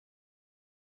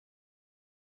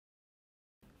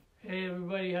Hey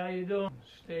everybody, how you doing?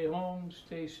 Stay home,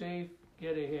 stay safe,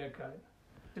 get a haircut.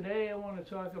 Today I want to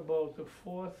talk about the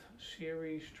fourth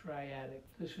series triadic.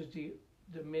 This is the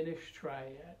diminished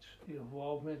triads, the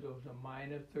involvement of the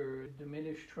minor third,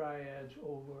 diminished triads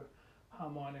over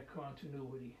harmonic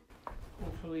continuity.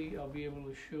 Hopefully I'll be able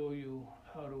to show you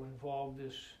how to involve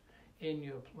this in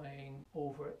your playing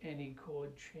over any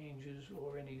chord changes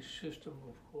or any system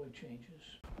of chord changes.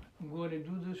 I'm going to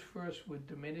do this first with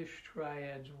diminished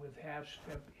triads with half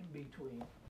step in between.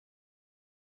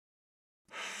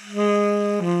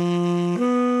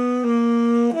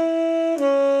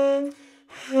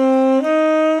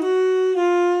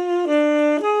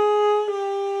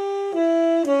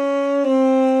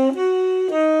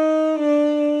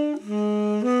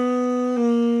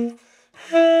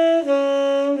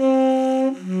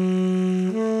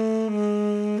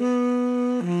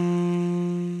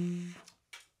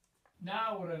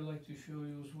 Now what I'd like to show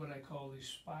you is what I call the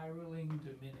spiraling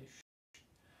diminished.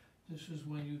 This is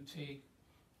when you take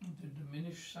the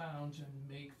diminished sounds and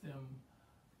make them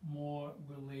more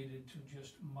related to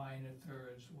just minor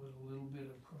thirds with a little bit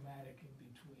of chromatic in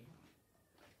between.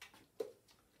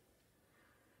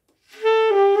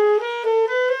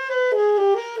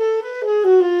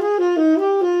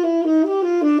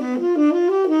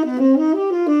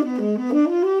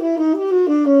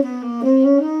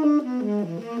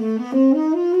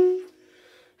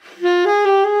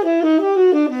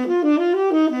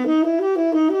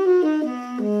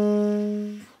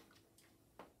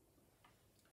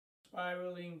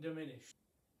 Spiraling diminished.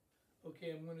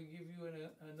 Okay, I'm going to give you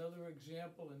another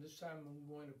example, and this time I'm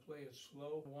going to play it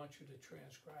slow. I want you to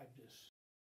transcribe this.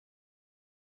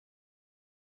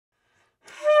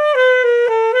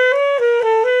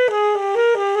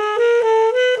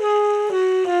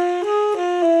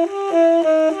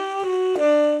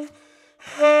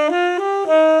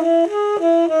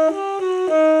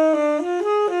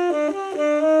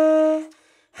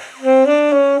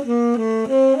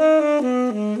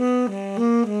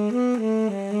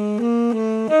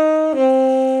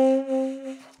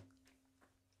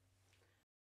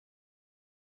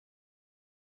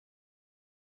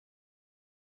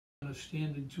 A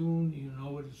standard tune, you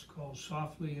know what it's called,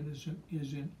 softly, it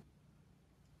isn't.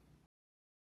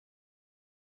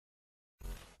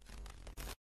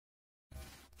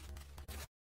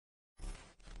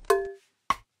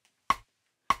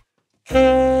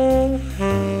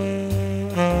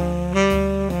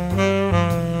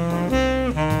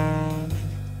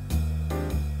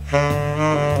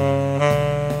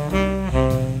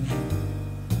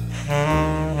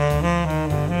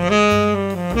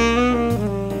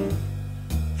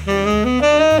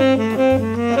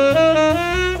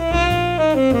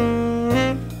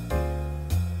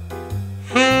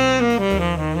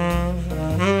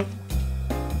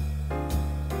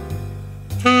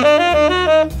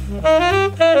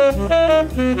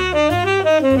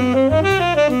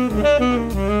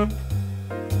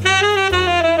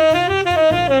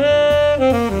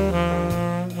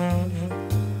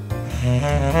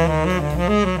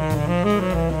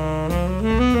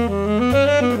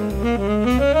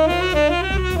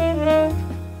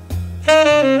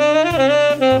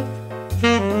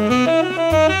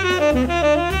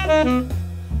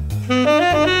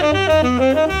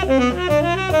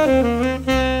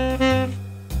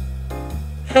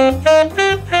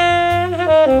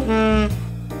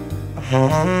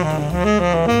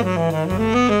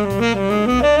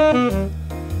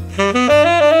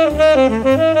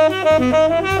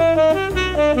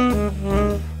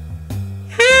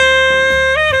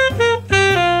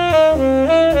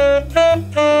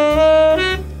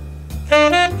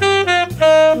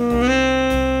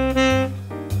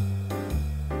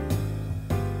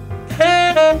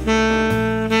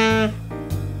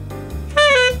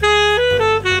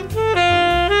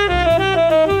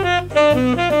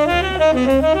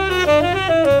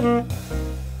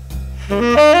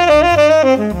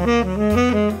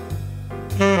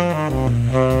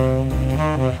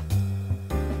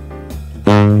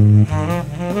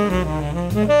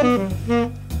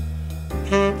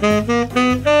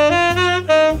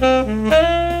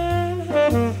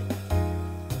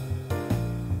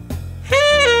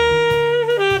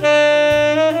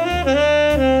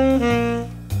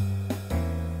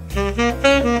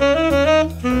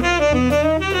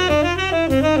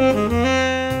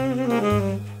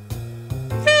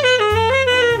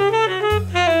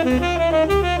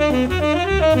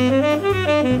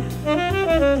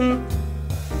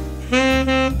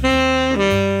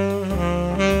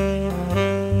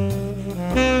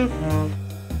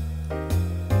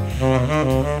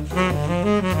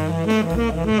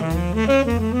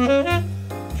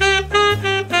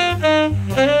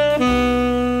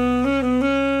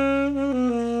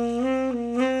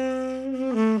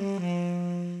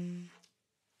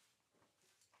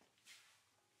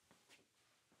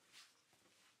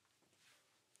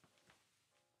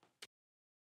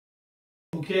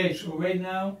 Okay, so right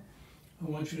now, I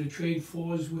want you to trade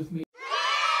fours with me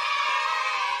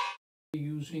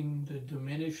using the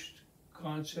Diminished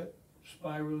Concept,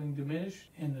 Spiraling Diminished,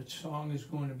 and the song is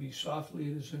going to be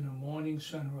Softly as in a Morning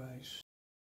Sunrise.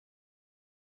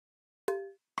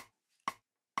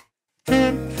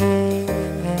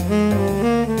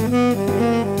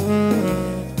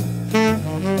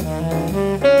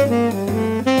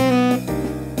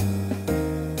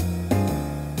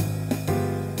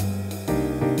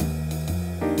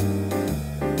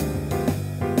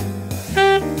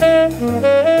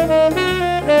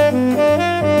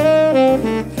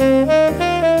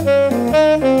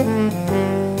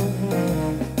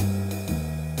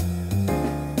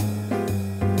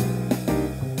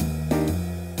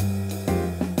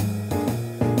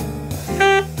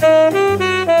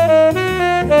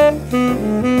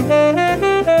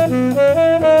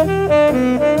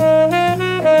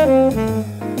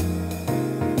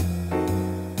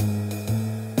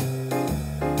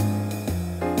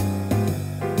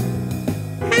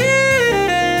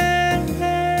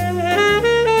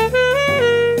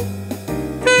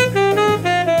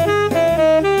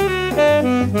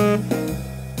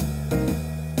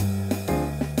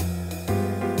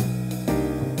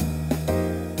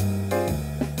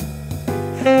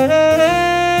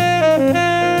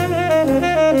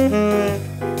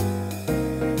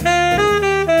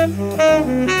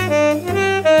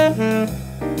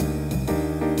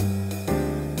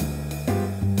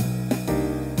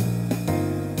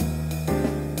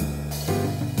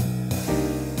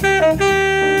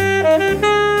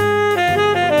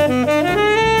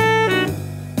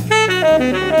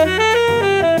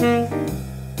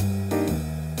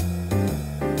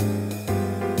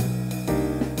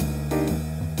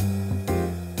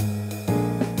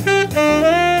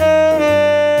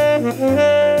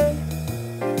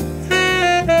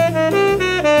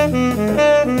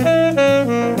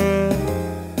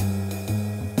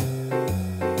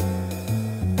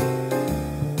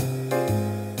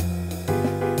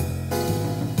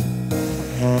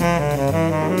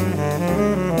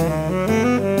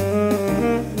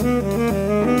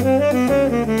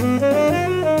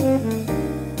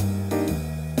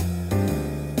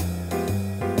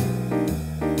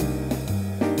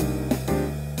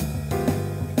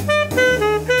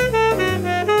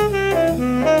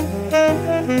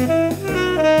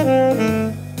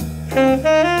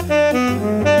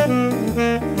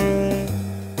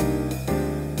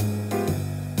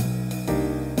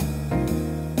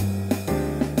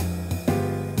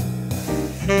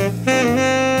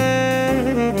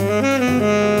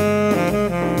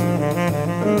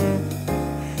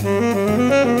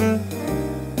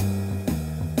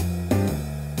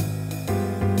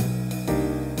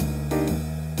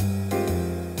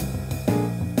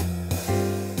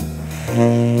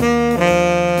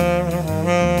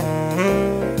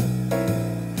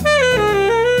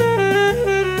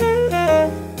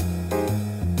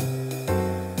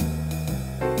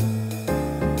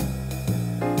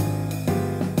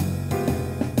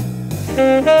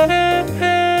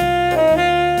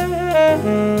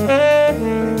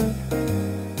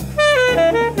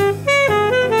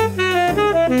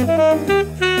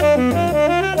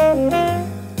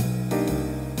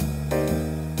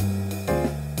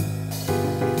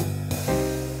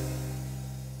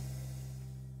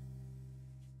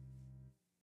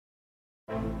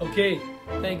 Okay,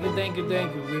 thank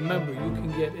you. Remember, you can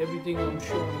get everything I'm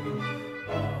showing you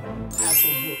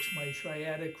Apple Books, my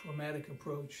Triadic Chromatic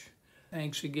approach.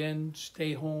 Thanks again.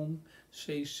 Stay home,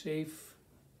 stay safe,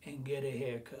 and get a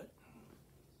haircut.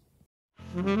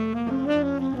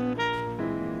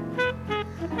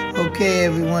 Okay,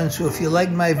 everyone, so if you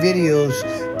like my videos,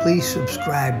 please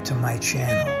subscribe to my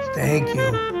channel. Thank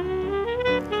you.